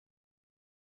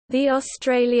The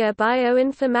Australia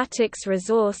Bioinformatics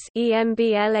Resource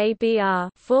 (EMBL-ABR),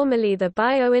 formerly the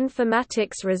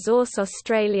Bioinformatics Resource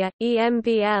Australia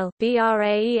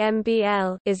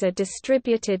 (EMBL-BRA-EMBL), is a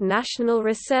distributed national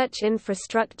research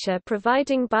infrastructure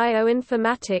providing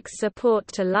bioinformatics support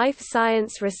to life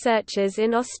science researchers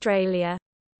in Australia.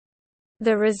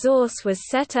 The resource was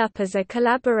set up as a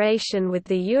collaboration with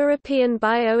the European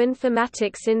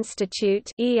Bioinformatics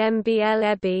Institute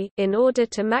 (EMBL-EBI) in order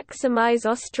to maximise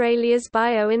Australia's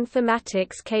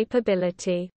bioinformatics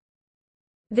capability.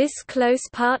 This close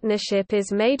partnership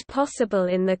is made possible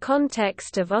in the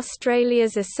context of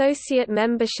Australia's associate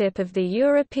membership of the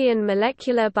European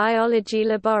Molecular Biology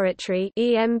Laboratory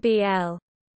 (EMBL).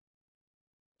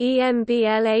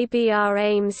 EMBL-ABR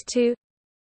aims to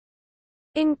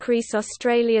increase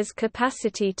Australia's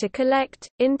capacity to collect,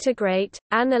 integrate,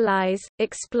 analyse,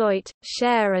 exploit,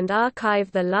 share and archive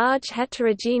the large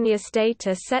heterogeneous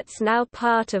data sets now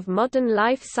part of modern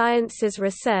life sciences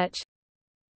research,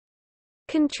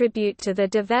 contribute to the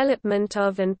development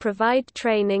of and provide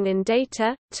training in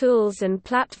data, tools and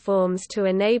platforms to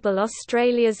enable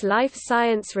Australia's life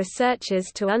science researchers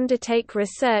to undertake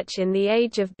research in the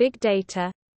age of big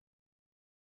data,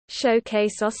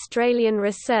 showcase Australian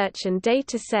research and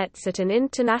datasets at an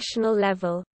international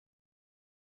level,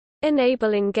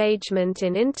 enable engagement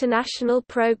in international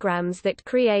programs that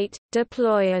create,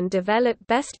 deploy and develop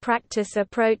best practice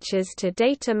approaches to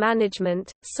data management,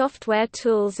 software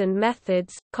tools and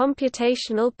methods,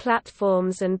 computational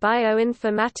platforms and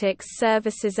bioinformatics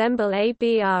services.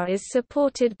 EMBL-ABR is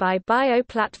supported by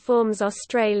Bioplatforms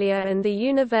Australia and the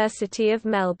University of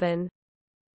Melbourne.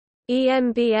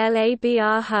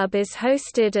 EMBL-ABR Hub is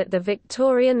hosted at the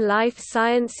Victorian Life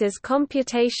Sciences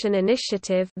Computation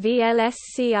Initiative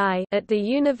 (VLSCI) at the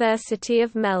University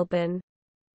of Melbourne.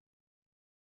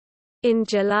 In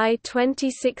July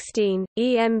 2016,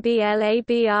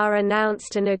 EMBL-ABR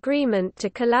announced an agreement to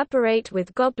collaborate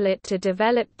with Goblet to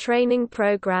develop training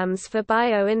programs for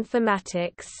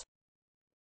bioinformatics.